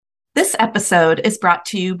This episode is brought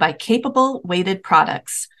to you by Capable Weighted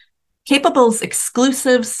Products. Capable's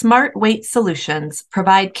exclusive smart weight solutions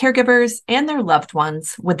provide caregivers and their loved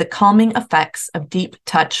ones with the calming effects of deep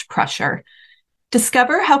touch pressure.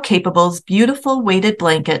 Discover how Capable's beautiful weighted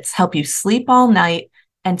blankets help you sleep all night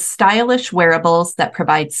and stylish wearables that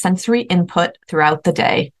provide sensory input throughout the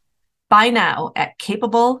day. Buy now at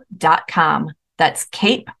capable.com. That's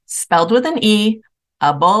cape spelled with an E,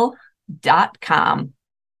 able.com.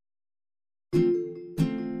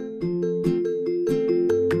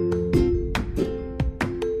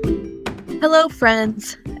 Hello,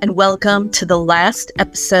 friends, and welcome to the last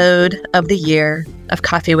episode of the year of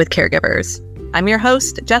Coffee with Caregivers. I'm your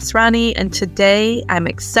host, Jess Ronnie, and today I'm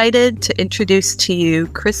excited to introduce to you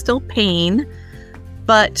Crystal Paine.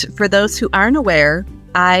 But for those who aren't aware,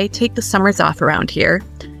 I take the summers off around here,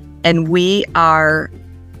 and we are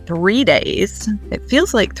 3 days. It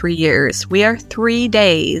feels like 3 years. We are 3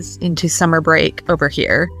 days into summer break over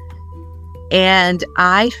here. And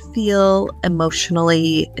I feel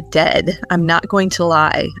emotionally dead. I'm not going to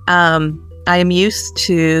lie. I am used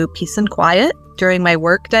to peace and quiet during my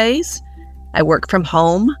work days. I work from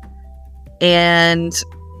home. And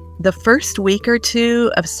the first week or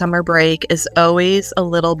two of summer break is always a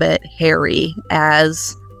little bit hairy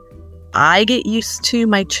as I get used to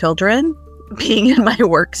my children being in my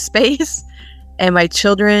workspace, and my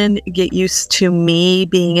children get used to me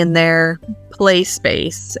being in their play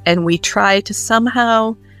space, and we try to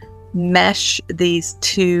somehow mesh these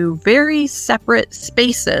two very separate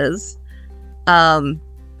spaces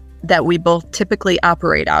that we both typically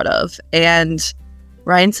operate out of. And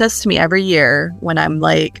Ryan says to me every year when I'm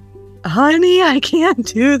like, honey, I can't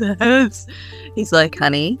do this. He's like,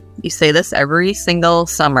 honey, you say this every single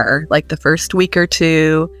summer, like the first week or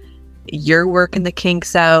two, you're working the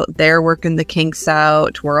kinks out, they're working the kinks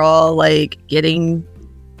out. We're all like getting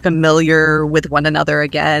familiar with one another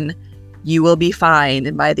again. You will be fine.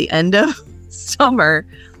 And by the end of summer,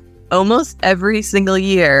 almost every single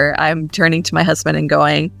year, I'm turning to my husband and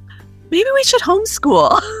going, maybe we should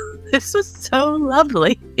homeschool. This was so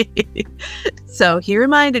lovely. So he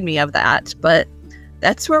reminded me of that, but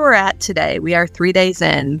that's where we're at today. We are 3 days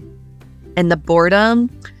in, and the boredom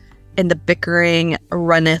and the bickering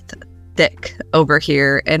runneth thick over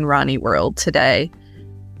in Ronnie World today.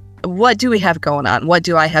 What do we have going on? What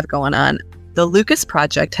do I have going on? The Lucas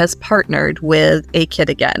Project has partnered with A Kid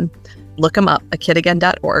Again. Look them up,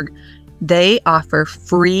 akidagain.org. They offer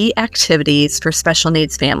free activities for special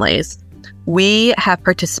needs families. We have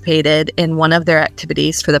participated in one of their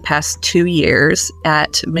activities for the past 2 years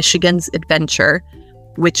at Michigan's Adventure,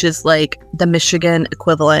 which is like the Michigan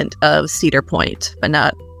equivalent of Cedar Point, but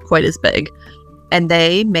not quite as big. And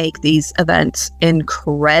they make these events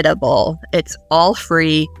incredible. It's all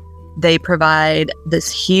free. They provide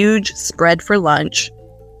this huge spread for lunch.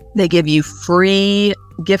 They give you free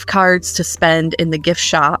gift cards to spend in the gift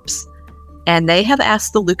shops. And they have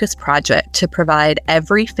asked the Lucas Project to provide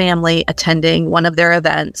every family attending one of their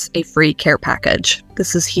events a free care package.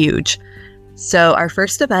 This is huge. So our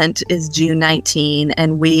first event is June 19,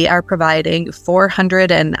 and we are providing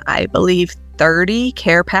 400 and I believe 30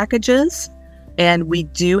 care packages. And we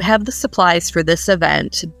do have the supplies for this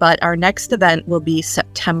event, but our next event will be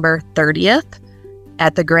September 30th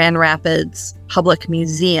at the Grand Rapids Public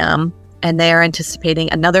Museum. And they are anticipating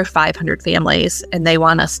another 500 families, and they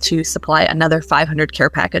want us to supply another 500 care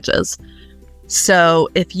packages. So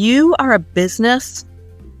if you are a business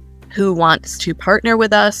who wants to partner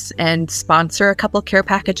with us and sponsor a couple care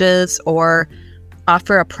packages or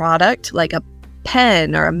offer a product like a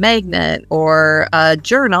pen or a magnet or a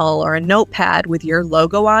journal or a notepad with your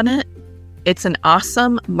logo on it, it's an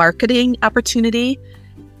awesome marketing opportunity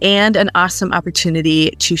and an awesome opportunity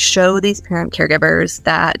to show these parent caregivers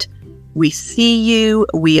that we see you,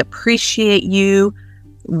 we appreciate you,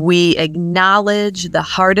 we acknowledge the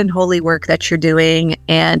hard and holy work that you're doing,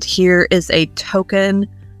 and here is a token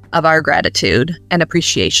of our gratitude and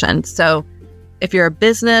appreciation. So if you're a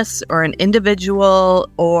business or an individual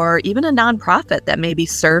or even a nonprofit that maybe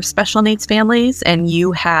serves special needs families and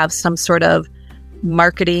you have some sort of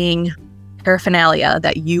marketing paraphernalia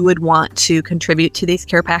that you would want to contribute to these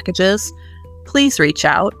care packages, please reach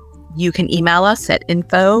out. You can email us at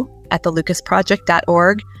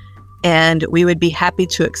info@thelucasproject.org, and we would be happy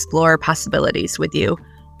to explore possibilities with you.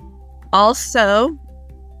 Also,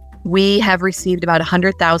 we have received about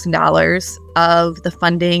 $100,000 of the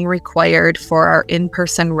funding required for our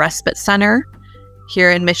in-person respite center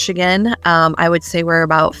here in Michigan. I would say we're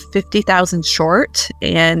about $50,000 short,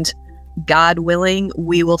 and God willing,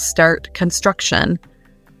 we will start construction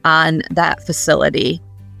on that facility.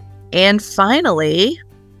 And finally,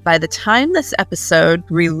 By the time this episode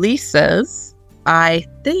releases, I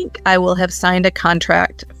think I will have signed a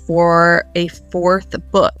contract for a 4th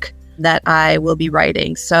book that I will be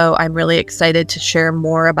writing. So I'm really excited to share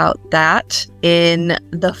more about that in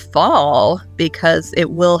the fall, because it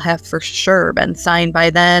will have for sure been signed by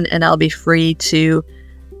then, and I'll be free to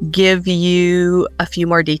give you a few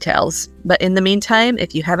more details. But in the meantime,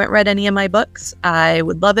 if you haven't read any of my books, I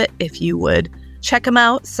would love it if you would check them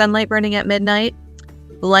out. Sunlight Burning at Midnight,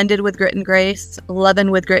 Blended with Grit and Grace, Lovin'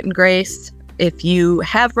 with Grit and Grace. If you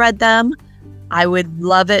have read them, I would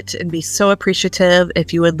love it and be so appreciative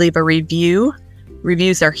if you would leave a review.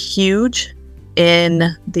 Reviews are huge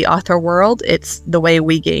in the author world. It's the way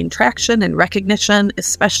we gain traction and recognition,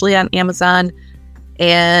 especially on Amazon.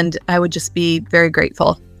 And I would just be very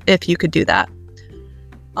grateful if you could do that.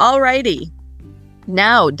 Alrighty.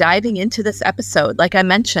 Now, diving into this episode, like I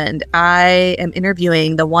mentioned, I am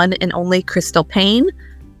interviewing the one and only Crystal Paine,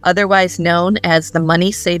 otherwise known as the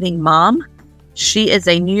money-saving mom. She is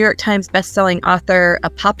a New York Times bestselling author, a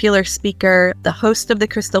popular speaker, the host of The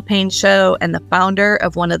Crystal Paine Show, and the founder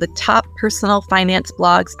of one of the top personal finance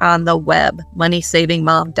blogs on the web,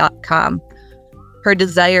 moneysavingmom.com. Her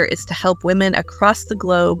desire is to help women across the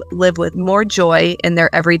globe live with more joy in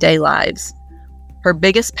their everyday lives. Her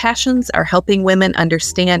biggest passions are helping women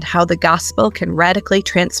understand how the gospel can radically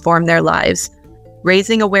transform their lives,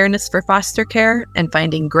 raising awareness for foster care, and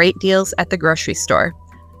finding great deals at the grocery store.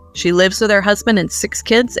 She lives with her husband and 6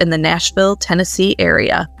 kids in the Nashville, Tennessee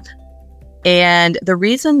area. And the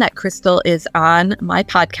reason that Crystal is on my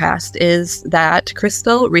podcast is that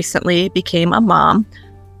Crystal recently became a mom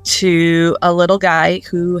to a little guy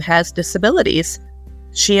who has disabilities.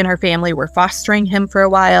 She and her family were fostering him for a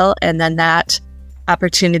while, and then that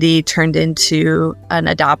opportunity turned into an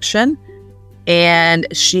adoption. And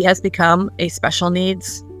she has become a special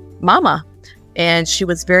needs mama. And she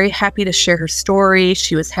was very happy to share her story.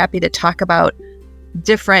 She was happy to talk about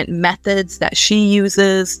different methods that she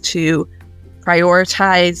uses to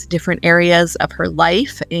prioritize different areas of her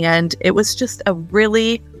life. And it was just a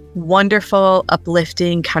really wonderful,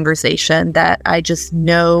 uplifting conversation that I just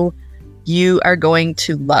know you are going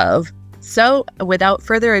to love. So without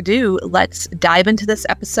further ado, let's dive into this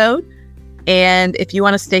episode. And if you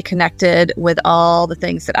want to stay connected with all the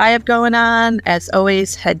things that I have going on, as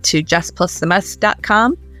always, head to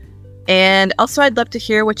justplusthemess.com. And also, I'd love to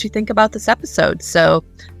hear what you think about this episode. So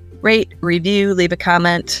rate, review, leave a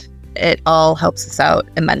comment. It all helps us out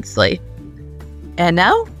immensely. And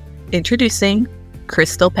now, introducing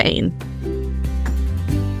Crystal Paine.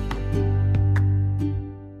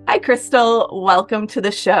 Hi, Crystal. Welcome to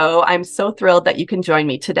the show. I'm so thrilled that you can join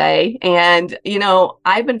me today. And,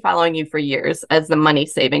 I've been following you for years as the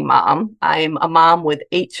money-saving mom. I'm a mom with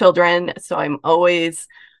 8 children, so I'm always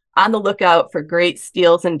on the lookout for great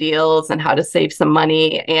steals and deals and how to save some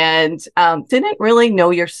money. And didn't really know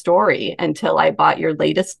your story until I bought your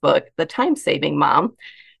latest book, The Time-Saving Mom,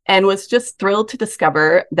 and was just thrilled to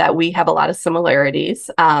discover that we have a lot of similarities,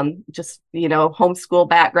 homeschool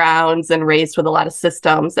backgrounds and raised with a lot of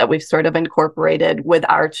systems that we've sort of incorporated with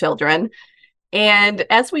our children. And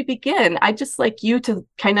as we begin, I'd just like you to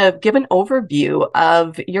kind of give an overview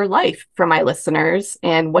of your life for my listeners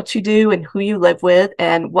and what you do and who you live with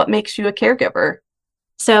and what makes you a caregiver.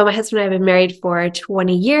 So my husband and I have been married for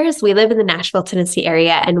 20 years. We live in the Nashville, Tennessee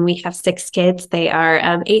area, and we have 6 kids. They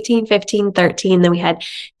are 18, 15, 13. Then we had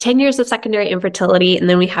 10 years of secondary infertility. And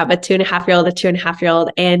then we have a 2.5-year-old, a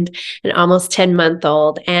 2.5-year-old, and an almost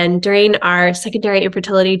 10-month-old. And during our secondary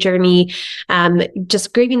infertility journey,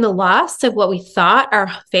 just grieving the loss of what we thought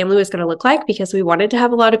our family was going to look like, because we wanted to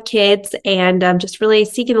have a lot of kids, and just really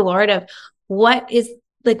seeking the Lord of what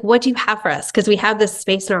do you have for us? Because we have this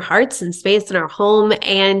space in our hearts and space in our home.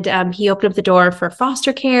 And he opened up the door for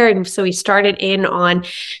foster care. And so we started in on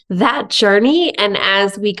that journey. And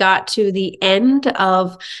as we got to the end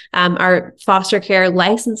of our foster care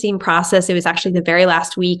licensing process, it was actually the very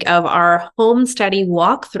last week of our home study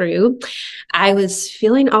walkthrough, I was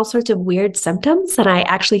feeling all sorts of weird symptoms. And I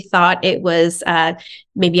actually thought it was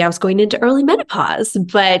maybe I was going into early menopause,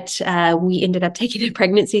 but we ended up taking a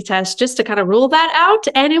pregnancy test just to kind of rule that out,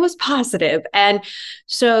 and it was positive. And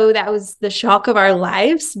so that was the shock of our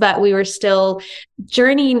lives, but we were still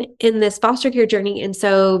journeying in this foster care journey, and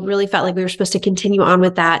so really felt like we were supposed to continue on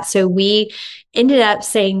with that. So we ended up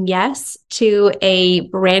saying yes to a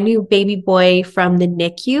brand new baby boy from the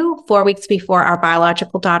NICU 4 weeks before our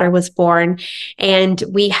biological daughter was born. And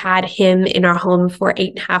we had him in our home for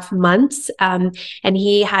 8.5 months. And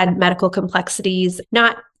he had medical complexities,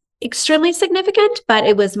 not extremely significant, but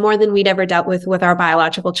it was more than we'd ever dealt with our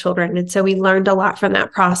biological children. And so we learned a lot from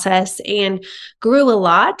that process and grew a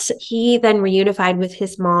lot. He then reunified with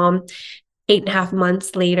his mom 8.5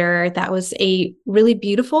 months later. That was a really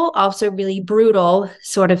beautiful, also really brutal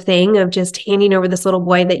sort of thing of just handing over this little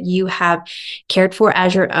boy that you have cared for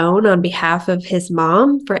as your own on behalf of his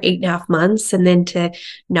mom for 8.5 months. And then to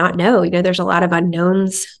not know, there's a lot of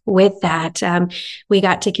unknowns with that. We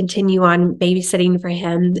got to continue on babysitting for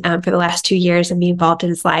him for the last 2 years and be involved in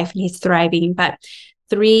his life, and he's thriving. But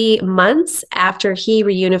 3 months after he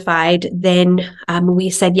reunified, then we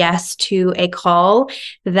said yes to a call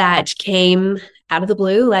that came out of the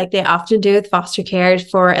blue, like they often do with foster care,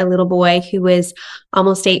 for a little boy who was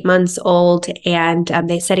almost 8 months old. And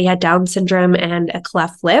they said he had Down syndrome and a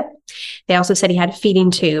cleft lip. They also said he had a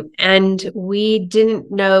feeding tube. And we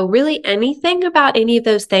didn't know really anything about any of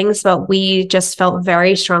those things, but we just felt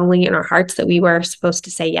very strongly in our hearts that we were supposed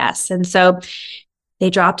to say yes. And so they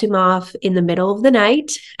dropped him off in the middle of the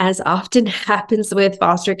night, as often happens with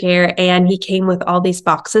foster care. And he came with all these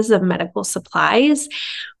boxes of medical supplies,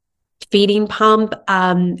 feeding pump,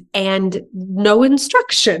 and no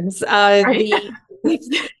instructions. Right.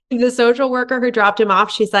 The social worker who dropped him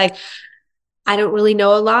off, she's like, I don't really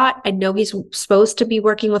know a lot. I know he's supposed to be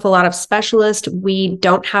working with a lot of specialists. We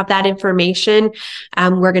don't have that information.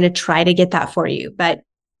 We're going to try to get that for you. But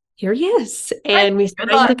here he is. And we signed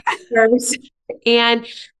the terms. And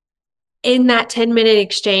in that 10-minute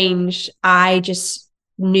exchange, I just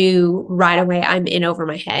knew right away I'm in over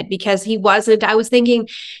my head, because I was thinking,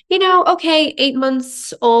 okay, 8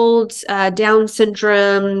 months old, Down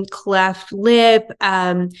syndrome, cleft lip.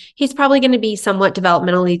 He's probably going to be somewhat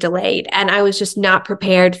developmentally delayed. And I was just not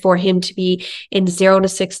prepared for him to be in 0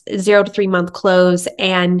 to 3 month clothes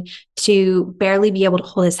and to barely be able to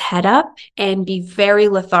hold his head up and be very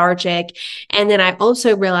lethargic. And then I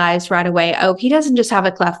also realized right away, he doesn't just have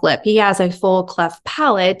a cleft lip. He has a full cleft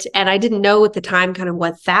palate. And I didn't know at the time kind of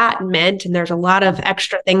what that meant. And there's a lot of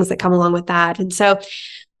extra things that come along with that. And so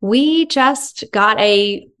we just got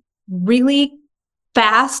a really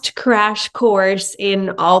fast crash course in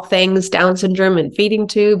all things Down syndrome and feeding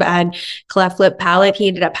tube and cleft lip palate. He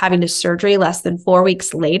ended up having a surgery less than 4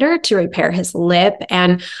 weeks later to repair his lip,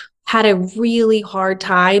 and had a really hard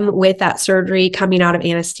time with that surgery coming out of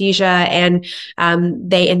anesthesia. And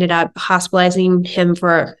they ended up hospitalizing him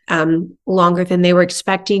for longer than they were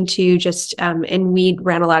expecting to, and we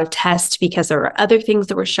ran a lot of tests because there were other things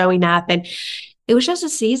that were showing up. And it was just a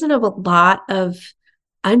season of a lot of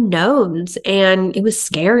unknowns, and it was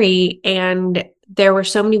scary. And there were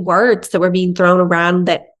so many words that were being thrown around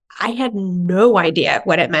that I had no idea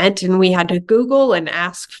what it meant. And we had to Google and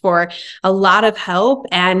ask for a lot of help.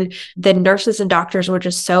 And the nurses and doctors were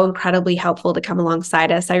just so incredibly helpful to come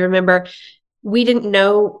alongside us. I remember we didn't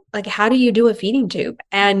know, how do you do a feeding tube?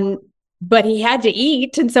 But he had to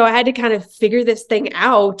eat. And so I had to kind of figure this thing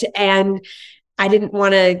out. And I didn't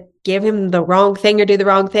want to give him the wrong thing or do the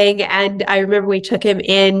wrong thing. And I remember we took him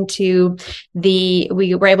we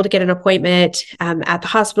were able to get an appointment at the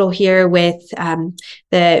hospital here with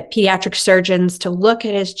the pediatric surgeons to look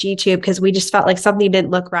at his G-tube, because we just felt like something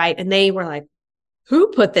didn't look right. And they were like, who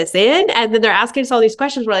put this in? And then they're asking us all these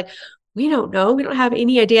questions. We're like, we don't know. We don't have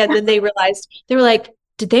any idea. And then they realized, they were like,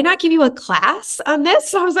 did they not give you a class on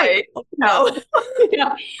this? So I was like, oh,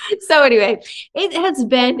 no. So anyway, it has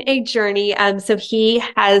been a journey. So he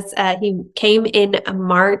came in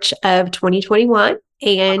March of 2021,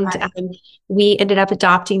 and we ended up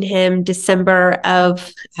adopting him December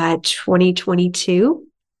of 2022.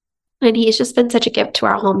 And he's just been such a gift to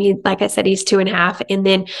our home. Like I said, he's 2.5. And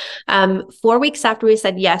then 4 weeks after we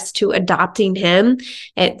said yes to adopting him,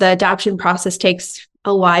 the adoption process takes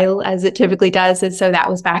a while, as it typically does. And so that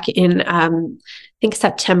was back in, I think,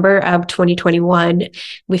 September of 2021.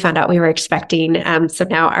 We found out we were expecting. So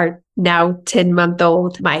now our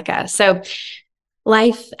 10-month-old Micah. So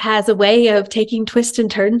life has a way of taking twists and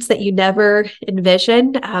turns that you never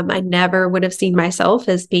envisioned. I never would have seen myself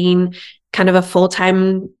as being kind of a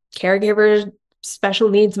full-time caregiver, special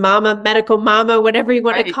needs mama, medical mama, whatever you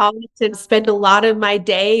want to call it, and spend a lot of my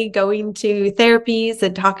day going to therapies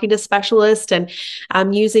and talking to specialists and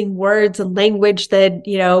using words and language that,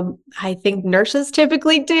 I think nurses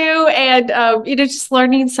typically do. And, just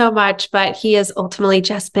learning so much. But he has ultimately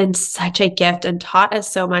just been such a gift and taught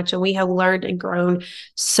us so much. And we have learned and grown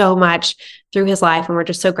so much through his life. And we're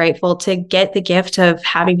just so grateful to get the gift of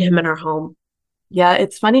having him in our home. Yeah,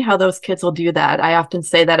 it's funny how those kids will do that. I often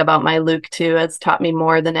say that about my Luke too. It's taught me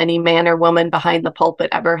more than any man or woman behind the pulpit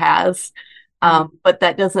ever has. But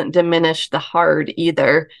that doesn't diminish the hard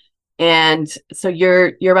either. And so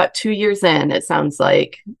you're about 2 years in, it sounds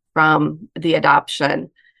like. from the adoption.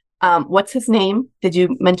 What's his name? Did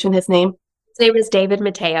you mention his name? His name is David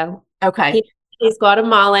Mateo. Okay. He's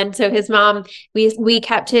Guatemalan. So his mom, we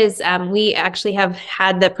kept his, we actually have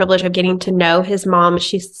had the privilege of getting to know his mom.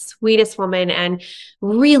 She's the sweetest woman and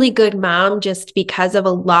really good mom, just because of a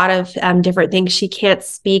lot of different things. She can't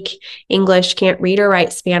speak English, can't read or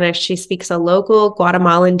write Spanish. She speaks a local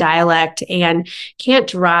Guatemalan dialect and can't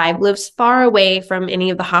drive, lives far away from any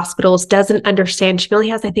of the hospitals, doesn't understand. She only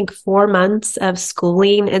has, I think, 4 months of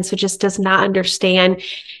schooling. And so just does not understand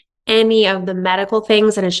any of the medical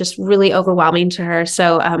things, and it's just really overwhelming to her.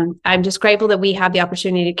 So I'm just grateful that we have the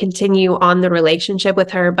opportunity to continue on the relationship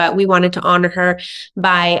with her, but we wanted to honor her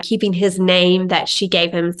by keeping his name that she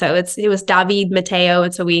gave him. So it was David Mateo,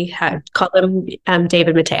 and so we had called him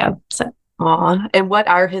David Mateo. So, and what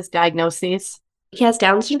are his diagnoses? He has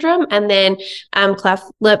Down syndrome and then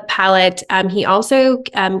cleft lip palate. He also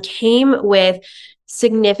came with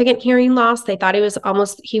significant hearing loss. They thought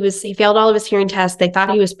he failed all of his hearing tests. They thought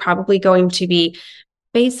he was probably going to be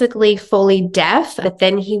basically fully deaf, but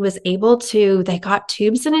then they got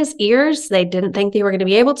tubes in his ears. They didn't think they were going to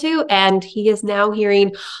be able to. And he is now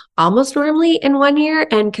hearing almost normally in one ear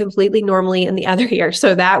and completely normally in the other ear.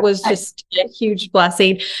 So that was just a huge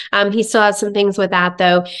blessing. He still has some things with that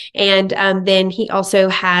though. And then he also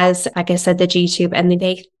has, like I said, the G tube, and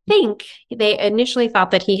they initially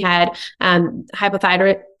thought that he had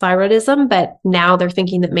hypothyroidism, but now they're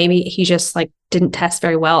thinking that maybe he just didn't test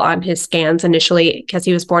very well on his scans initially because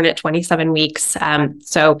he was born at 27 weeks.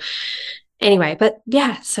 So anyway, but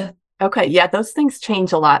yeah, so. Okay. Yeah. Those things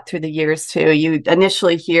change a lot through the years too. You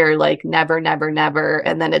initially hear never, never, never.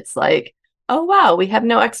 And then it's oh, wow, we have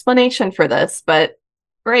no explanation for this, but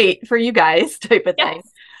great for you guys type of thing.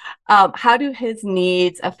 How do his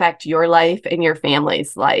needs affect your life and your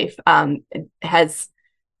family's life? Has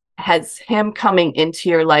him coming into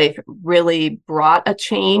your life really brought a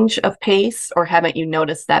change of pace, or haven't you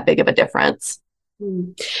noticed that big of a difference?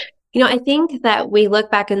 I think that we look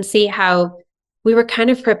back and see how we were kind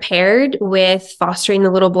of prepared with fostering the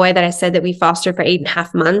little boy that I said that we fostered for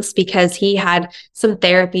 8.5 months, because he had some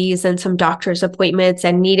therapies and some doctor's appointments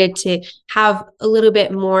and needed to have a little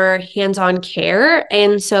bit more hands-on care.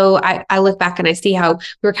 And so I look back and I see how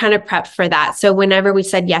we were kind of prepped for that. So whenever we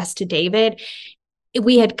said yes to David,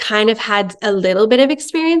 we had kind of had a little bit of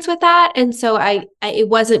experience with that. And so it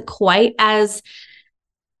wasn't quite as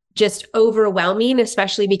just overwhelming,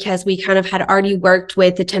 especially because we kind of had already worked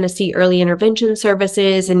with the Tennessee Early Intervention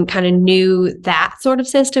Services and kind of knew that sort of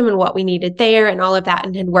system and what we needed there and all of that,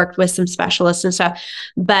 and had worked with some specialists and stuff.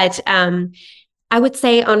 But I would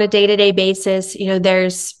say on a day-to-day basis,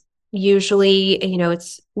 there's usually,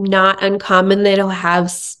 it's not uncommon that he'll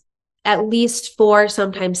have at least 4,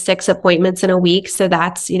 sometimes 6 appointments in a week. So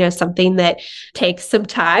that's, something that takes some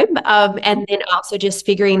time. And then also just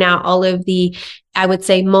figuring out all of I would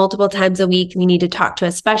say multiple times a week, we need to talk to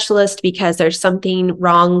a specialist because there's something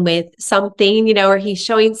wrong with something, or he's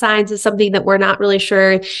showing signs of something that we're not really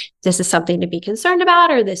sure this is something to be concerned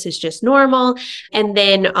about, or this is just normal. And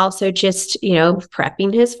then also just,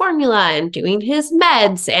 prepping his formula and doing his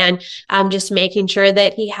meds and just making sure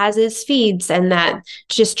that he has his feeds, and that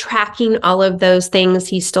just tracking all of those things.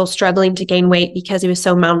 He's still struggling to gain weight because he was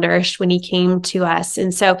so malnourished when he came to us.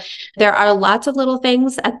 And so there are lots of little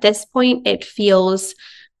things at this point. It feels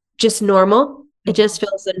just normal. It just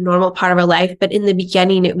feels a normal part of our life. But in the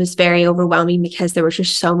beginning, it was very overwhelming because there were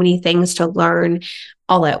just so many things to learn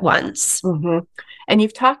all at once. Mm-hmm. And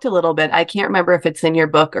you've talked a little bit, I can't remember if it's in your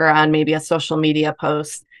book or on maybe a social media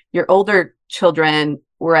post, your older children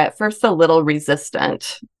were at first a little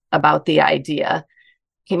resistant about the idea.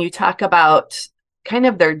 Can you talk about kind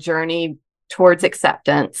of their journey towards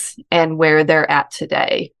acceptance and where they're at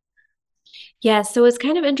today? Yeah, so it's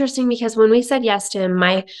kind of interesting because when we said yes to him,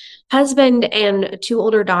 my husband and 2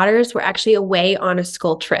 older daughters were actually away on a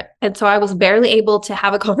school trip. And so I was barely able to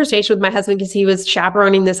have a conversation with my husband because he was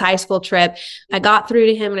chaperoning this high school trip. I got through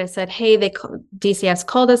to him and I said, hey, DCS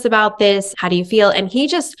called us about this. How do you feel? And he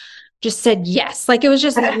just said yes. It was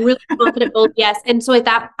just a really confident old yes. And so at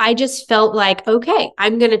that, I just felt like, okay,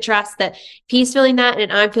 I'm going to trust that if he's feeling that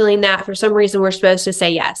and I'm feeling that, for some reason, we're supposed to say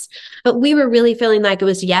yes. But we were really feeling like it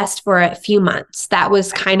was yes for a few months. That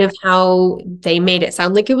was kind of how they made it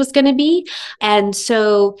sound like it was going to be. And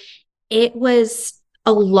so it was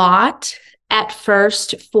a lot at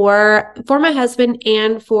first for my husband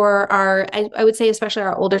and for I would say especially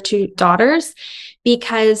our older 2 daughters,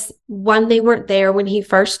 because one, they weren't there when he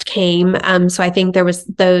first came. So I think there was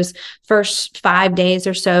those first 5 days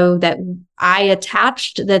or so that I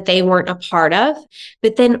attached that they weren't a part of.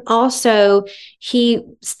 But then also he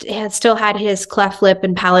had still had his cleft lip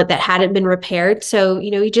and palate that hadn't been repaired. So,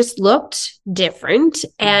 he just looked different,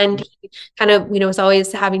 and he kind of, was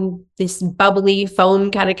always having this bubbly foam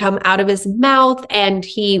kind of come out of his mouth, and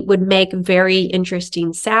he would make very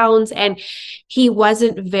interesting sounds, and he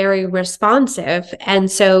wasn't very responsive. And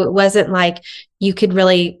so it wasn't like you could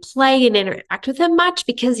really play and interact with him much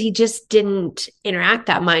because he just didn't interact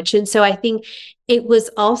that much. And so I think it was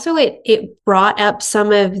also, it brought up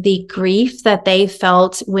some of the grief that they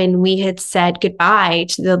felt when we had said goodbye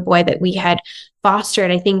to the boy that we had fostered.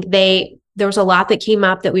 I think there was a lot that came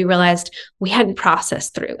up that we realized we hadn't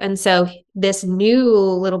processed through. And so this new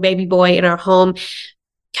little baby boy in our home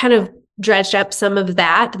kind of dredged up some of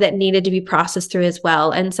that needed to be processed through as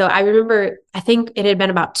well. And so I remember, I think it had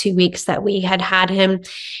been about 2 weeks that we had him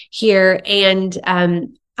here. And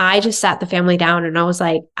I just sat the family down and I was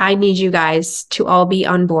like, I need you guys to all be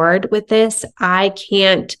on board with this. I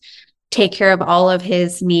can't take care of all of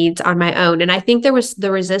his needs on my own. And I think there was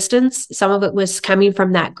the resistance. Some of it was coming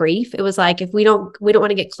from that grief. It was like, if we don't want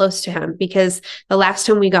to get close to him, because the last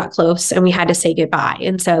time we got close and we had to say goodbye.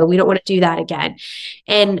 And so we don't want to do that again.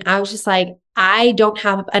 And I was just like, I don't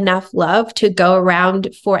have enough love to go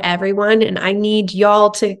around for everyone. And I need y'all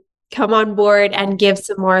to come on board and give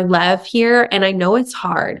some more love here. And I know it's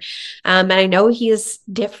hard. And I know he is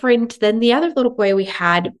different than the other little boy we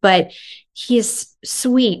had, but he's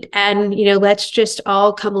sweet. And, let's just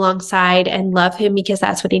all come alongside and love him, because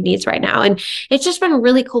that's what he needs right now. And it's just been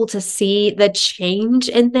really cool to see the change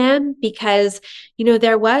in them, because,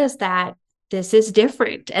 there was that, this is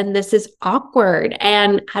different and this is awkward.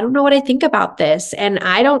 And I don't know what I think about this. And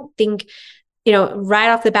I don't think, right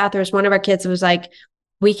off the bat, there was one of our kids who was like,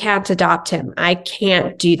 we can't adopt him. I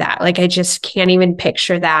can't do that. Like, I just can't even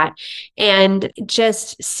picture that. And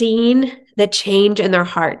just seeing the change in their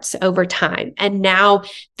hearts over time. And now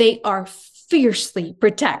they are fiercely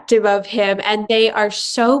protective of him, and they are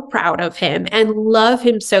so proud of him and love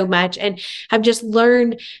him so much, and have just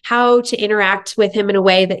learned how to interact with him in a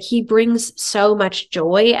way that he brings so much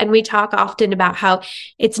joy. And we talk often about how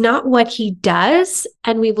it's not what he does.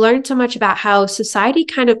 And we've learned so much about how society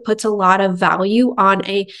kind of puts a lot of value on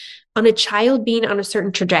a child being on a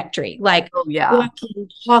certain trajectory, like walking,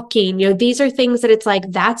 talking, these are things that it's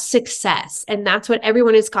like, that's success. And that's what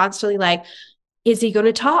everyone is constantly like, is he going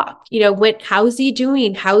to talk? How's he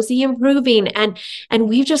doing? How's he improving? And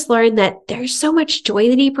we've just learned that there's so much joy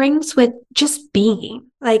that he brings with just being.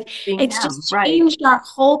 Like, it's just changed our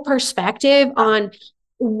whole perspective on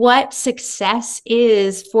what success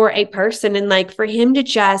is for a person. And like, for him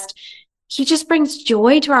to he just brings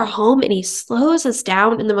joy to our home, and he slows us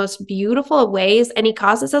down in the most beautiful of ways. And he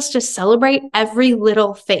causes us to celebrate every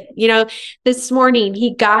little thing. This morning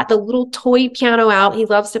he got the little toy piano out. He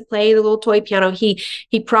loves to play the little toy piano. He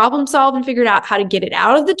problem solved and figured out how to get it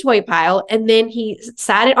out of the toy pile. And then he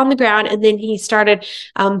sat it on the ground, and then he started,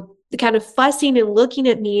 kind of fussing and looking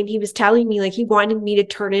at me. And he was telling me like he wanted me to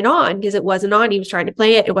turn it on because it wasn't on. He was trying to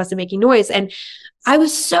play it. It wasn't making noise. And I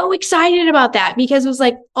was so excited about that, because it was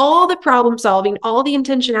like all the problem solving, all the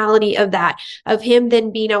intentionality of that, of him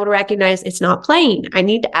then being able to recognize it's not playing. I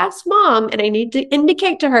need to ask mom, and I need to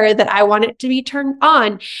indicate to her that I want it to be turned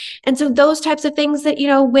on. And so those types of things that,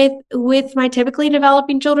 with my typically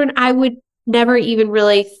developing children, I would never even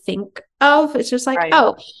really think of. It's just like,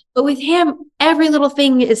 oh, but with him, every little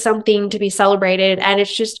thing is something to be celebrated. And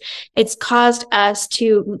it's caused us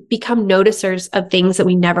to become noticers of things that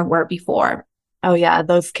we never were before. Oh, yeah.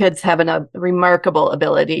 Those kids have a remarkable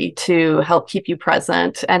ability to help keep you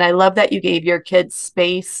present. And I love that you gave your kids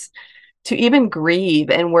space to even grieve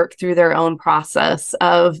and work through their own process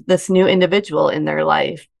of this new individual in their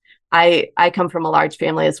life. I come from a large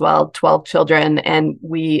family as well, 12 children, and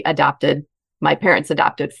my parents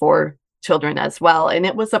adopted 4 children as well. And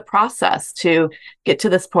it was a process to get to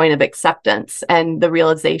this point of acceptance and the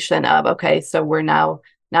realization of, okay, so we're now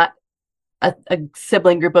not a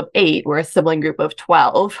sibling group of 8, we're a sibling group of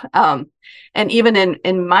 12. And even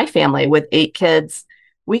in my family with 8 kids,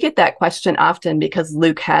 we get that question often because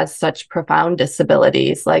Luke has such profound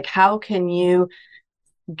disabilities. Like, how can you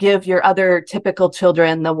give your other typical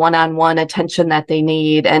children the one-on-one attention that they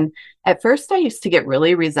need? And at first I used to get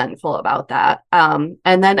really resentful about that. And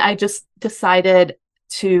then I just decided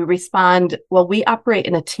to respond, well, we operate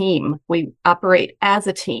in a team. We operate as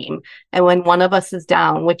a team. And when one of us is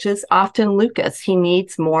down, which is often Lucas, he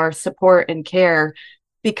needs more support and care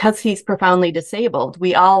because he's profoundly disabled.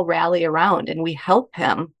 We all rally around and we help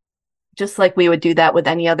him. just like we would do that with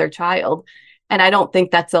any other child. And I don't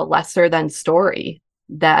think that's a lesser than story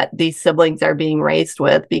that these siblings are being raised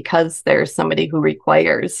with, because there's somebody who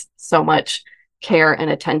requires so much care and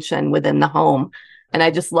attention within the home. And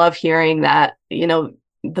I just love hearing that,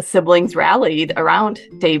 the siblings rallied around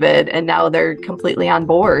David and now they're completely on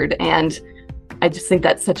board. And I just think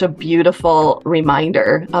that's such a beautiful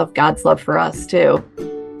reminder of God's love for us too.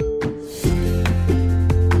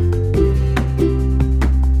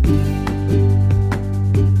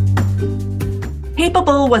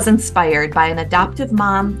 Capable was inspired by an adoptive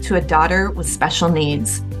mom to a daughter with special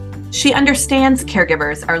needs. She understands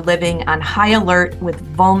caregivers are living on high alert with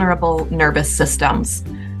vulnerable nervous systems.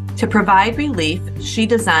 To provide relief, she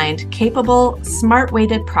designed Capable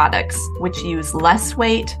smart-weighted products which use less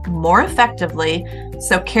weight more effectively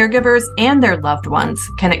so caregivers and their loved ones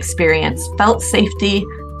can experience felt safety,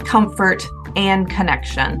 comfort, and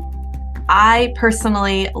connection. I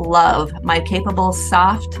personally love my Capable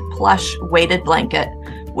soft, plush weighted blanket,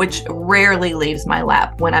 which rarely leaves my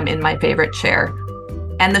lap when I'm in my favorite chair.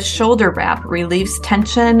 And the shoulder wrap relieves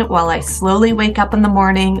tension while I slowly wake up in the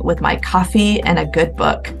morning with my coffee and a good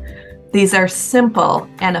book. These are simple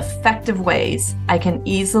and effective ways I can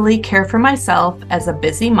easily care for myself as a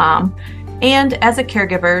busy mom and as a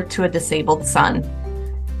caregiver to a disabled son.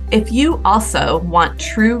 If you also want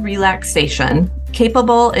true relaxation,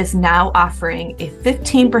 Capable is now offering a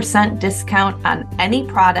 15% discount on any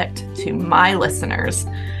product to my listeners.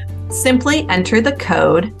 Simply enter the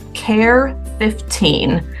code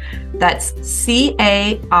CARE15, that's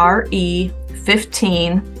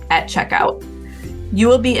CARE15 at checkout. You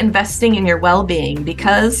will be investing in your well-being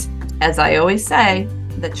because, as I always say,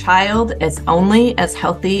 the child is only as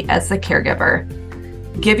healthy as the caregiver.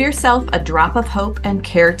 Give yourself a drop of hope and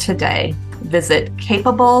care today. Visit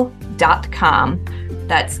capable.com.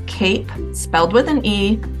 That's cape, spelled with an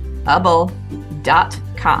E, able.com.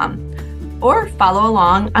 Or follow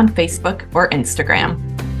along on Facebook or Instagram.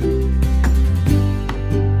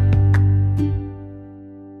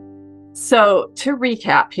 So to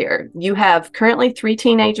recap here, you have currently 3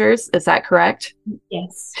 teenagers, is that correct?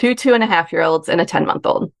 Yes. 2 2.5-year-olds, and a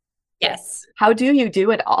 10-month-old. Yes. How do you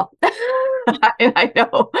do it all? And I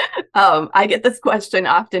know I get this question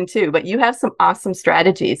often too, but you have some awesome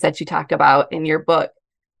strategies that you talk about in your book.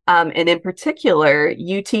 And in particular,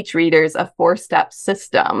 you teach readers a 4-step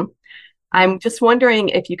system. I'm just wondering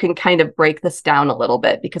if you can kind of break this down a little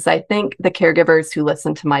bit, because I think the caregivers who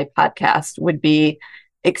listen to my podcast would be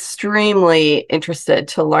extremely interested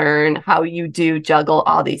to learn how you do juggle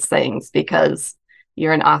all these things, because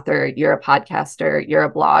you're an author, you're a podcaster, you're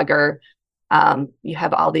a blogger. You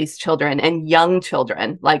have all these children and young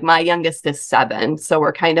children. Like my youngest is 7, so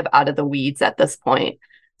we're kind of out of the weeds at this point.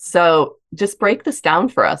 So just break this down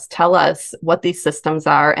for us. Tell us what these systems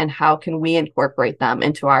are and how can we incorporate them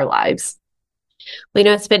into our lives. Well,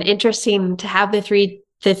 it's been interesting to have the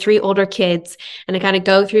three older kids and to kind of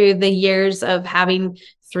go through the years of having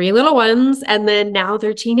 3 little ones, and then now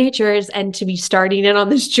they're teenagers, and to be starting in on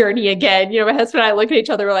this journey again. My husband and I look at each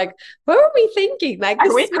other, we're like, what were we thinking? Like,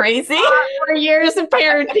 are we crazy? 4 years of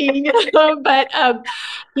parenting, but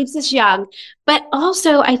keeps us young. But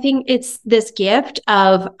also, I think it's this gift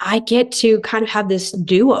of I get to kind of have this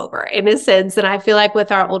do-over in a sense. And I feel like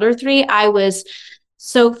with our older 3, I was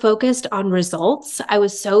so focused on results. I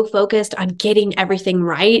was so focused on getting everything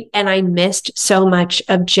right. And I missed so much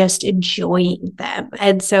of just enjoying them.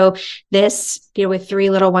 And so this, with 3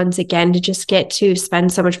 little ones, again, to just get to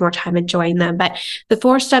spend so much more time enjoying them. But the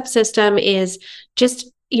 4-step system is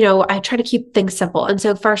just, I try to keep things simple. And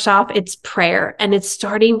so first off, it's prayer, and it's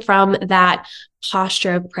starting from that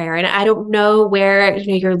posture of prayer. And I don't know where,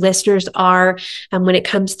 your listeners are when it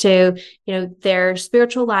comes to, their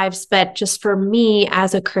spiritual lives, but just for me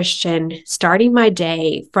as a Christian, starting my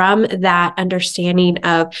day from that understanding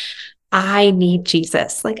of I need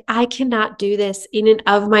Jesus. Like, I cannot do this in and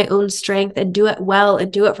of my own strength and do it well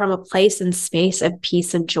and do it from a place and space of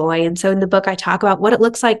peace and joy. And so in the book, I talk about what it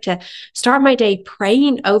looks like to start my day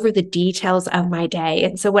praying over the details of my day.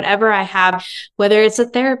 And so whatever I have, whether it's a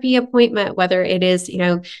therapy appointment, whether it is,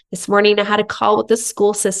 this morning I had a call with the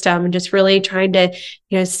school system and just really trying to,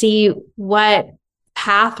 see what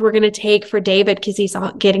path we're going to take for David, because he's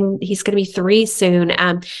going to be 3 soon.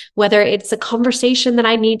 Whether it's a conversation that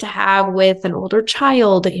I need to have with an older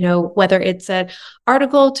child, whether it's an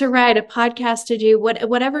article to write, a podcast to do,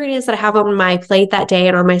 whatever it is that I have on my plate that day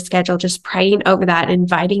and on my schedule, just praying over that,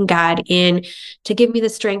 inviting God in to give me the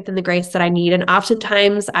strength and the grace that I need. And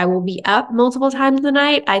oftentimes I will be up multiple times in the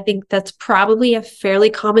night. I think that's probably a fairly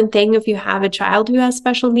common thing if you have a child who has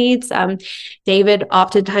special needs. David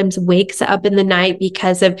oftentimes wakes up in the night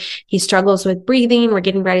because of he struggles with breathing. We're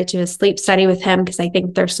getting ready to do a sleep study with him because I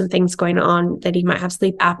think there's some things going on that he might have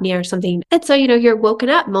sleep apnea or something. And so, you're woken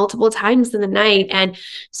up multiple times in the night. And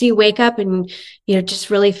so you wake up and, just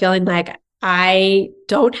really feeling like, I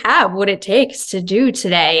don't have what it takes to do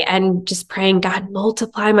today, and just praying, God,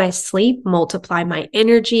 multiply my sleep, multiply my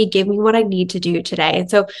energy, give me what I need to do today. And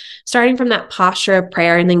so starting from that posture of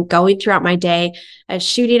prayer and then going throughout my day,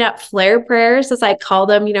 shooting up flare prayers, as I call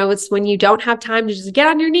them, it's when you don't have time to just get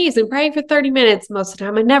on your knees and pray for 30 minutes. Most of the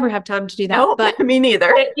time, I never have time to do that. Nope, but me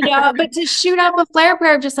neither. But to shoot up a flare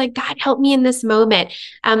prayer, just like, God, help me in this moment.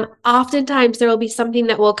 Oftentimes there will be something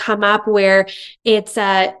that will come up where it's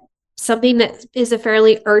something that is a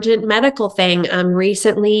fairly urgent medical thing.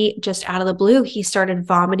 Recently, just out of the blue, he started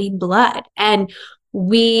vomiting blood. And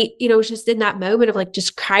we, was just in that moment of like,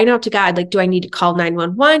 just crying out to God, like, do I need to call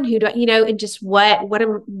 911? Who do I, and just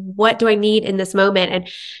what do I need in this moment?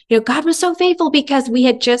 And, God was so faithful because we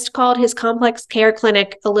had just called his complex care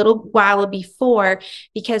clinic a little while before,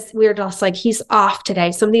 because we were just like, he's off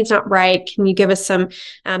today. Something's not right. Can you give us some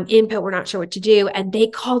input? We're not sure what to do. And they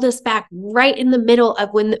called us back right in the middle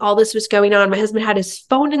of when all this was going on. My husband had his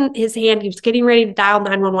phone in his hand. He was getting ready to dial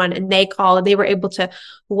 911, and they called, and they were able to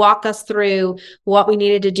walk us through what we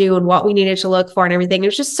needed to do and what we needed to look for and everything. It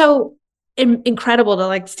was just so incredible to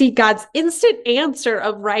like see God's instant answer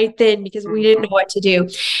of right then, because we didn't know what to do.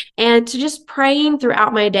 And to just praying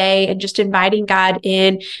throughout my day and just inviting God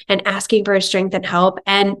in and asking for his strength and help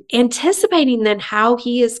and anticipating then how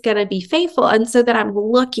he is going to be faithful. And so that I'm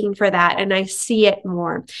looking for that and I see it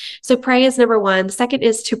more. So pray is number one. Second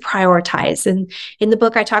is to prioritize. And in the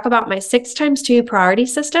book, I talk about my 6x2 priority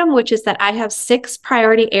system, which is that I have 6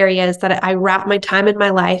 priority areas that I wrap my time in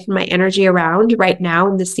my life and my energy around right now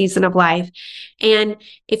in this season of life. And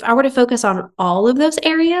if I were to focus on all of those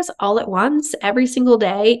areas all at once, every single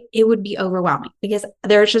day, it would be overwhelming because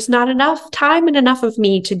there's just not enough time and enough of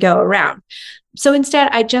me to go around. So instead,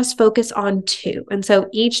 I just focus on 2. And so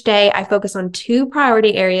each day I focus on 2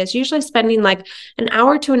 priority areas, usually spending like an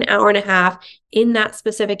hour to an hour and a half in that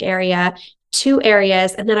specific area, 2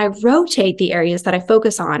 areas, and then I rotate the areas that I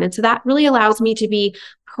focus on. And so that really allows me to be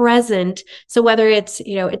present. So whether it's,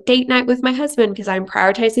 a date night with my husband because I'm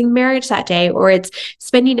prioritizing marriage that day, or it's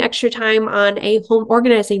spending extra time on a home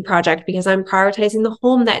organizing project because I'm prioritizing the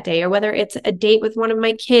home that day, or whether it's a date with one of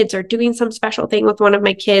my kids or doing some special thing with one of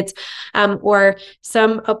my kids, or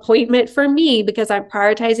some appointment for me because I'm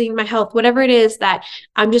prioritizing my health, whatever it is, that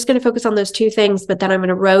I'm just going to focus on those 2 things, but then I'm going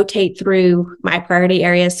to rotate through my priority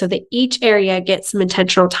areas so that each area gets some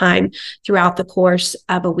intentional time throughout the course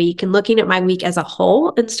of a week, and looking at my week as a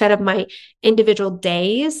whole instead of my individual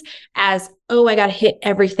days as, oh, I got to hit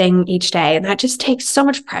everything each day. And that just takes so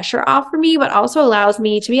much pressure off for me, but also allows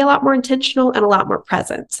me to be a lot more intentional and a lot more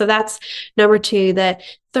present. So that's number 2. The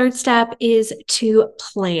third step is to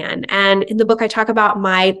plan. And in the book, I talk about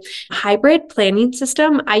my hybrid planning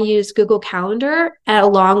system. I use Google Calendar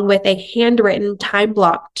along with a handwritten time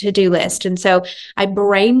block to-do list. And so I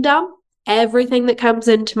brain dump everything that comes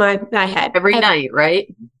into my head. Every night,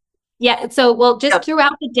 right? Yeah. So, just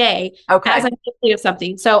throughout the day, as I'm thinking of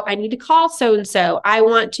something. So I need to call so-and-so. I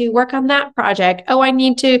want to work on that project. Oh, I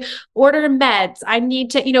need to order meds. I need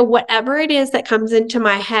to, whatever it is that comes into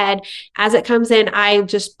my head, as it comes in, I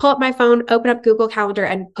just pull up my phone, open up Google Calendar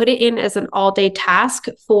and put it in as an all-day task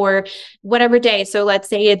for whatever day. So let's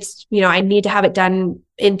say it's, I need to have it done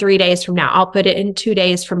in 3 days from now. I'll put it in 2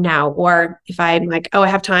 days from now. Or if I'm like, oh, I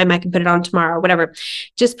have time, I can put it on tomorrow, whatever.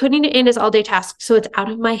 Just putting it in as all day tasks. So it's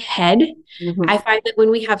out of my head. Mm-hmm. I find that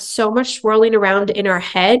when we have so much swirling around in our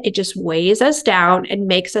head, it just weighs us down and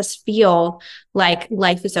makes us feel like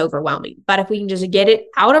life is overwhelming. But if we can just get it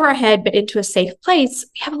out of our head, but into a safe place,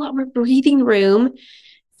 we have a lot more breathing room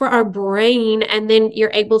for our brain. And then you're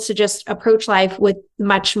able to just approach life with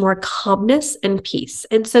much more calmness and peace.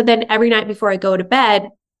 And so then every night before I go to bed,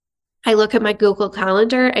 I look at my Google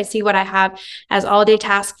Calendar, I see what I have as all day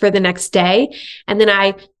tasks for the next day. And then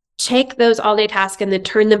I take those all day tasks and then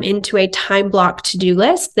turn them into a time block to-do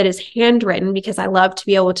list that is handwritten, because I love to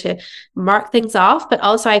be able to mark things off. But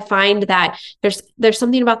also I find that there's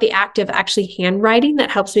something about the act of actually handwriting that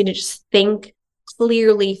helps me to just think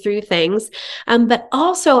clearly through things. But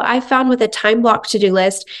also I found with a time block to-do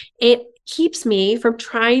list, it keeps me from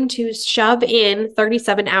trying to shove in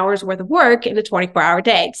 37 hours worth of work in a 24-hour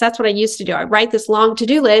day. Because that's what I used to do. I'd write this long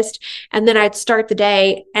to-do list and then I'd start the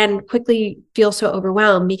day and quickly feel so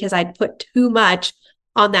overwhelmed because I'd put too much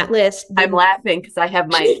on that list. I'm laughing because I have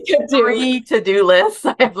my 3 to-do lists.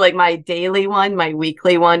 I have like my daily one, my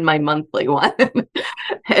weekly one, my monthly one.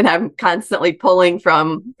 And I'm constantly pulling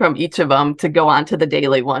from each of them to go on to the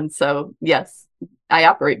daily one. So yes, I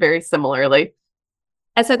operate very similarly.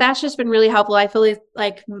 And so that's just been really helpful. I feel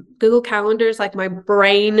like Google Calendar is like my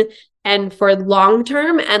brain and for long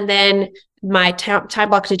term. And then my time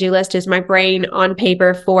block to-do list is my brain on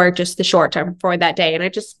paper for just the short term for that day. And I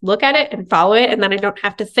just look at it and follow it. And then I don't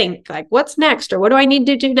have to think like, what's next? Or what do I need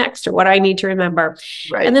to do next? Or what do I need to remember?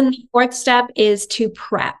 Right. And then the fourth step is to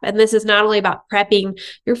prep. And this is not only about prepping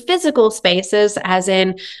your physical spaces, as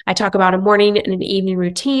in I talk about a morning and an evening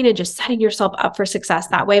routine and just setting yourself up for success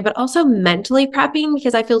that way, but also mentally prepping,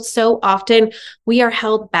 because I feel so often we are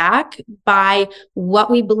held back by what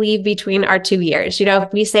we believe between our 2 ears.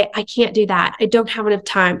 If we say, I can't do that, I don't have enough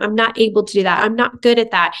time, I'm not able to do that, I'm not good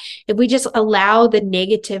at that. If we just allow the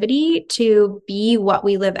negativity to be what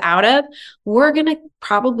we live out of, we're going to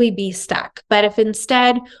probably be stuck. But if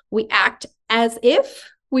instead we act as if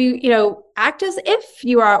act as if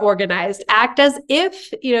you are organized, act as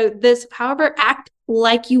if, act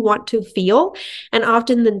like you want to feel. And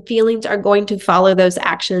often the feelings are going to follow those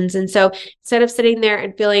actions. And so instead of sitting there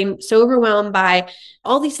and feeling so overwhelmed by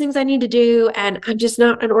all these things I need to do, and I'm just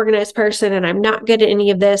not an organized person and I'm not good at any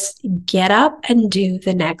of this, get up and do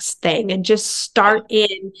the next thing and just start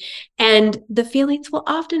in. And the feelings will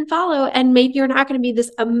often follow. And maybe you're not going to be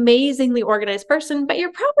this amazingly organized person, but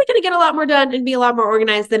you're probably going to get a lot more done and be a lot more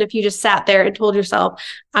organized than if you just sat there and told yourself,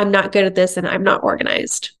 I'm not good at this and I'm not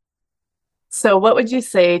organized. So what would you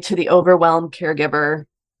say to the overwhelmed caregiver?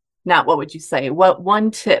 Not what would you say? What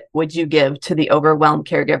one tip would you give to the overwhelmed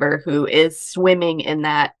caregiver who is swimming in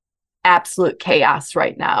that absolute chaos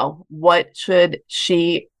right now? What should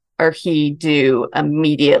she or he do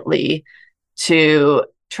immediately to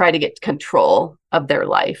try to get control of their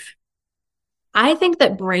life? I think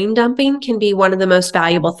that brain dumping can be one of the most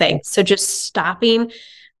valuable things. So just stopping.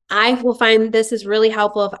 I will find this is really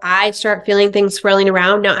helpful if I start feeling things swirling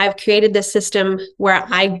around. Now, I've created this system where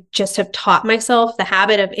I just have taught myself the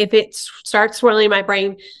habit of, if it starts swirling in my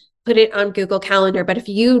brain, put it on Google Calendar. But if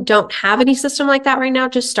you don't have any system like that right now,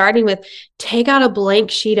 just starting with take out a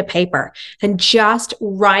blank sheet of paper and just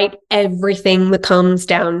write everything that comes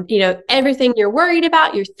down, everything you're worried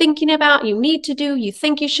about, you're thinking about, you need to do, you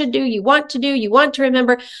think you should do, you want to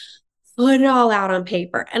remember, put it all out on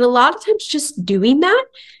paper. And a lot of times just doing that,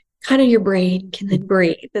 kind of your brain can then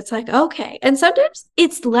breathe. It's like, okay. And sometimes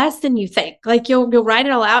it's less than you think. Like you'll write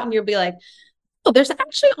it all out and you'll be like, oh, there's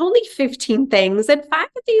actually only 15 things. And 5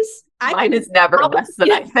 of these. Mine is never less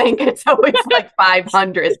than I think. It's always like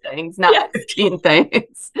 500 things, not 15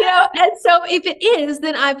 things. And so if it is,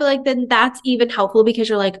 then I feel like then that's even helpful because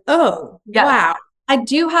you're like, oh, wow, I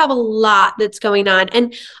do have a lot that's going on.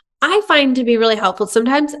 And I find to be really helpful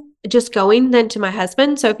sometimes just going then to my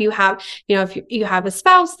husband. So if you have, if you have a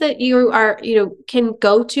spouse that you are, can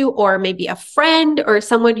go to, or maybe a friend or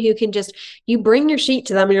someone who can just, you bring your sheet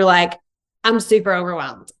to them and you're like, I'm super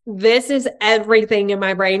overwhelmed. This is everything in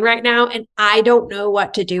my brain right now. And I don't know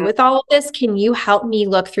what to do with all of this. Can you help me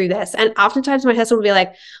look through this? And oftentimes my husband will be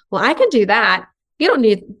like, well, I can do that. You don't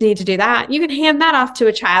need to do that. You can hand that off to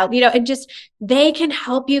a child, and just they can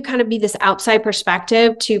help you kind of be this outside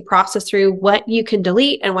perspective to process through what you can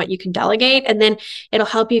delete and what you can delegate. And then it'll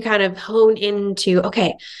help you kind of hone into,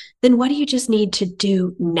 okay, then what do you just need to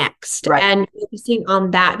do next? Right. And focusing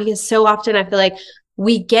on that, because so often I feel like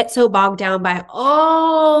we get so bogged down by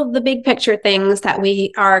all the big picture things that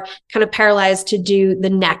we are kind of paralyzed to do the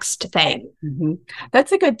next thing. Mm-hmm.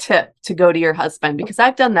 That's a good tip to go to your husband, because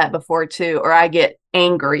I've done that before too, or I get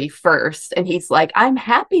angry first and he's like, I'm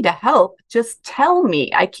happy to help. Just tell me.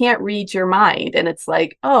 I can't read your mind. And it's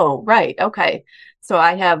like, oh, right. Okay. So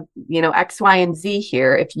I have, X, Y, and Z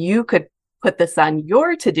here. If you could put this on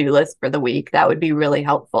your to-do list for the week, that would be really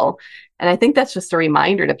helpful. And I think that's just a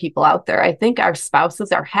reminder to people out there. I think our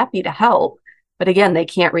spouses are happy to help, but again, they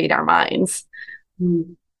can't read our minds.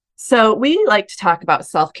 Mm. So we like to talk about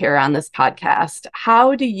self-care on this podcast.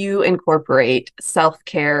 How do you incorporate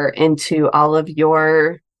self-care into all of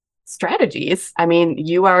your strategies? I mean,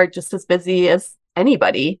 you are just as busy as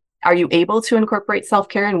anybody. Are you able to incorporate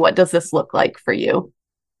self-care, and what does this look like for you?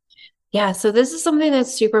 Yeah, so this is something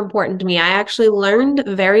that's super important to me. I actually learned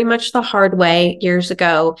very much the hard way years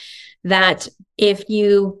ago that if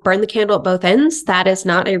you burn the candle at both ends, that is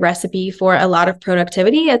not a recipe for a lot of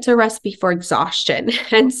productivity. It's a recipe for exhaustion.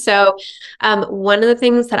 And so one of the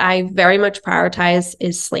things that I very much prioritize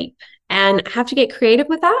is sleep. And I have to get creative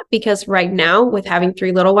with that, because right now with having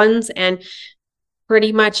 3 little ones, and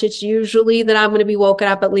pretty much it's usually that I'm going to be woken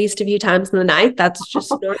up at least a few times in the night. That's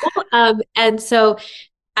just normal. And so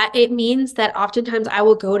it means that oftentimes I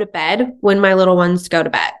will go to bed when my little ones go to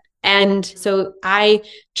bed. And so I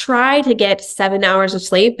try to get 7 hours of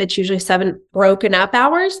sleep. It's usually 7 broken up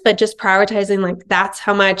hours, but just prioritizing like that's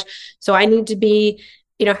how much. So I need to be,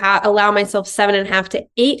 allow myself 7.5 to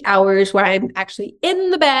 8 hours where I'm actually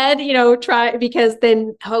in the bed, because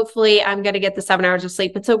then hopefully I'm going to get the 7 hours of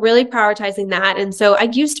sleep. And so really prioritizing that. And so I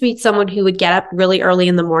used to be someone who would get up really early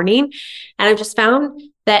in the morning. And I've just found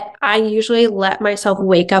that I usually let myself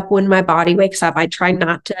wake up when my body wakes up. I try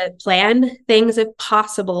not to plan things if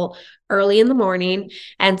possible early in the morning.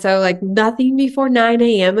 And so like nothing before 9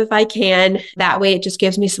 a.m. if I can. That way it just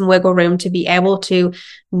gives me some wiggle room to be able to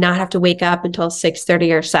not have to wake up until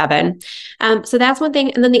 6:30 or 7. So that's one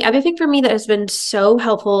thing. And then the other thing for me that has been so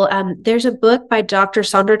helpful, there's a book by Dr.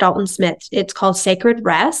 Sandra Dalton Smith. It's called Sacred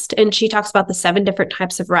Rest. And she talks about the 7 different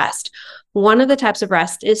types of rest. One of the types of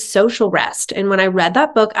rest is social rest. And when I read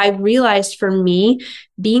that book, I realized for me,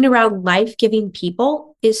 being around life-giving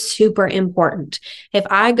people is super important. If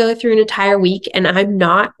I go through an entire week and I'm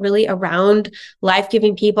not really around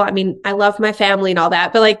life-giving people, I mean, I love my family and all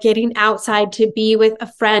that, but like getting outside to be with a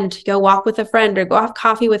friend, to go walk with a friend or go have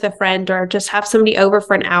coffee with a friend or just have somebody over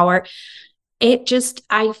for an hour,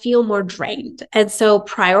 I feel more drained. And so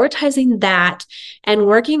prioritizing that and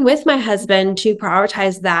working with my husband to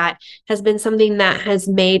prioritize that has been something that has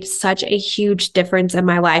made such a huge difference in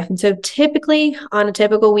my life. And so typically on a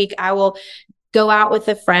typical week, I will go out with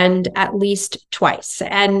a friend at least twice.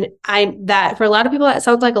 And that for a lot of people, that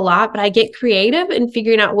sounds like a lot, but I get creative in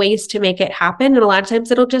figuring out ways to make it happen. And a lot of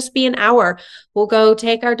times it'll just be an hour. We'll go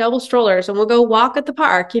take our double strollers and we'll go walk at the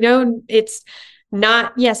park. It's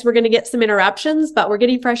not, yes, we're going to get some interruptions, but we're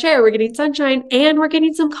getting fresh air, we're getting sunshine, and we're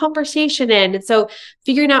getting some conversation in. And so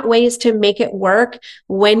figuring out ways to make it work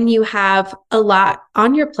when you have a lot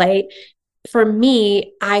on your plate. For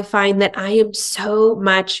me, I find that I am so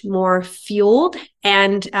much more fueled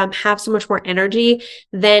and have so much more energy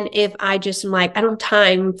than if I just am like, I don't have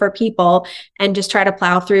time for people and just try to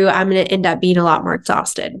plow through. I'm going to end up being a lot more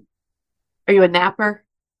exhausted. Are you a napper?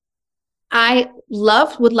 I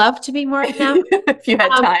would love to be more now. If you had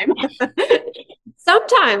time.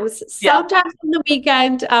 Sometimes on the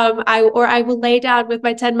weekend, I will lay down with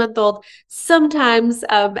my 10-month-old sometimes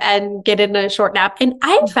and get in a short nap. And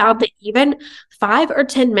I found that even 5 or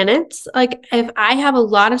 10 minutes, like if I have a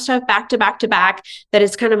lot of stuff back to back to back that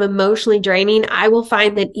is kind of emotionally draining, I will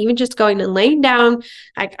find that even just going and laying down,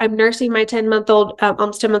 I'm nursing my 10-month-old,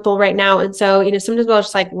 almost 10-month-old right now. And so, sometimes I'll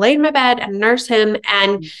just like lay in my bed and nurse him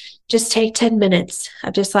and just take 10 minutes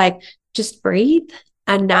of just breathe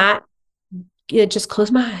and not just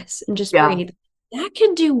close my eyes and just breathe. That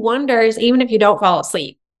can do wonders, even if you don't fall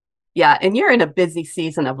asleep. Yeah. And you're in a busy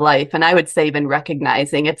season of life. And I would say even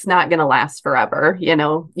recognizing it's not going to last forever.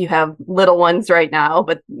 You have little ones right now,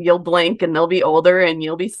 but you'll blink and they'll be older and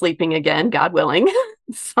you'll be sleeping again, God willing,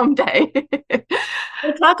 someday.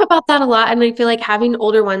 I talk about that a lot. And I feel like having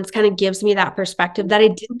older ones kind of gives me that perspective that I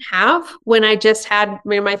didn't have when I just had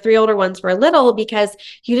my 3 older ones were little, because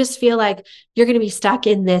you just feel like you're going to be stuck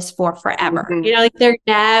in this for forever. Mm-hmm. Like they're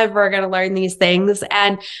never going to learn these things.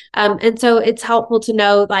 And so it's helpful to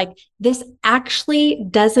know like this actually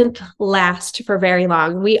doesn't last for very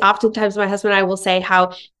long. We oftentimes, my husband and I will say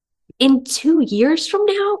how in 2 years from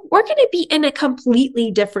now, we're going to be in a completely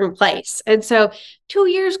different place. And so 2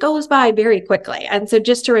 years goes by very quickly. And so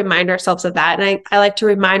just to remind ourselves of that. And I like to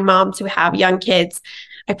remind moms who have young kids,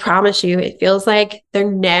 I promise you, it feels like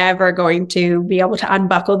they're never going to be able to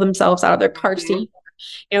unbuckle themselves out of their car seat,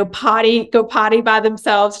 go potty by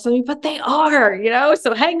themselves or something, but they are,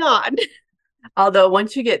 so hang on. Although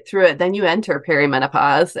once you get through it, then you enter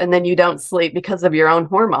perimenopause and then you don't sleep because of your own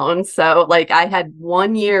hormones. So like I had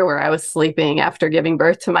 1 year where I was sleeping after giving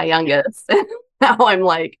birth to my youngest. And now I'm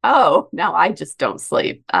like, oh, now I just don't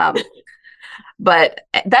sleep. But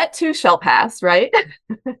that too shall pass, right?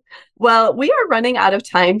 Well, we are running out of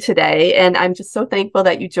time today, and I'm just so thankful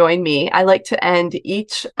that you joined me. I like to end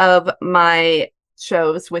each of my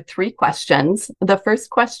shows with 3 questions. The first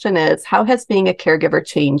question is, how has being a caregiver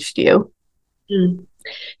changed you?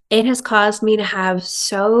 It has caused me to have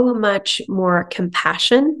so much more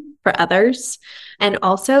compassion for others. And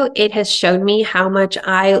also it has shown me how much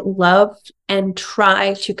I love and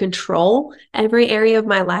try to control every area of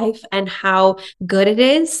my life, and how good it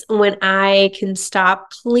is when I can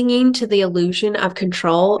stop clinging to the illusion of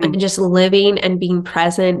control and just living and being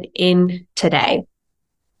present in today.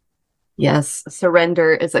 Yes,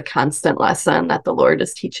 surrender is a constant lesson that the Lord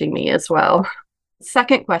is teaching me as well.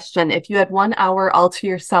 Second question, if you had 1 hour all to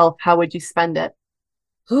yourself, how would you spend it?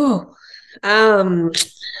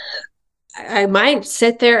 I might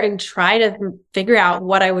sit there and try to figure out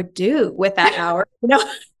what I would do with that hour.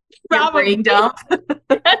 Your brain dump.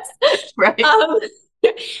 Right.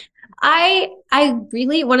 I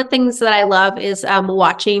really, one of the things that I love is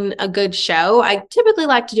watching a good show. I typically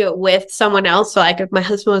like to do it with someone else. So like if my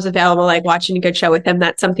husband was available, like watching a good show with him,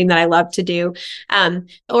 that's something that I love to do.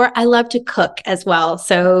 Or I love to cook as well.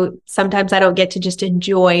 So sometimes I don't get to just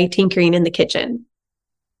enjoy tinkering in the kitchen.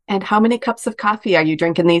 And how many cups of coffee are you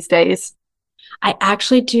drinking these days? I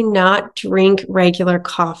actually do not drink regular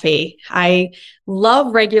coffee. I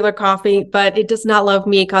love regular coffee, but it does not love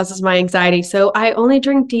me. It causes my anxiety. So I only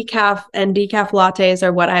drink decaf, and decaf lattes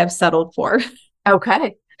are what I have settled for.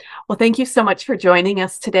 Okay. Well, thank you so much for joining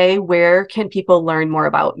us today. Where can people learn more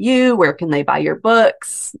about you? Where can they buy your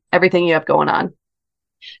books? Everything you have going on.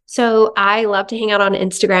 So I love to hang out on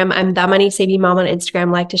Instagram. I'm the Money Saving Mom on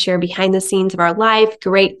Instagram. Like to share behind the scenes of our life,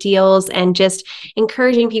 great deals, and just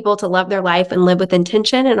encouraging people to love their life and live with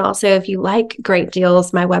intention. And also, if you like great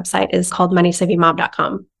deals, my website is called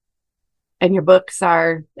moneysavingmom.com. And your books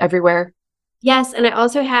are everywhere? Yes. And I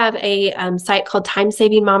also have a site called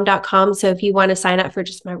timesavingmom.com. So if you want to sign up for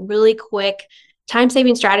just my really quick time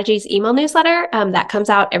saving strategies email newsletter, that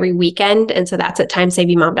comes out every weekend. And so that's at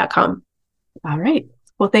timesavingmom.com. All right.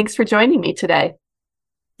 Well, thanks for joining me today.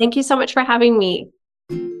 Thank you so much for having me.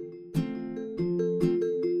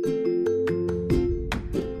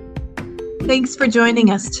 Thanks for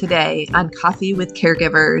joining us today on Coffee with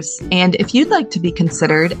Caregivers. And if you'd like to be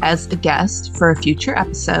considered as a guest for a future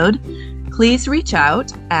episode, please reach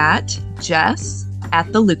out at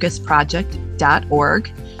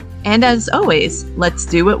jess@thelucasproject.org. And as always, let's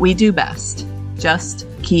do what we do best. Just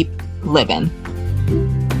keep living.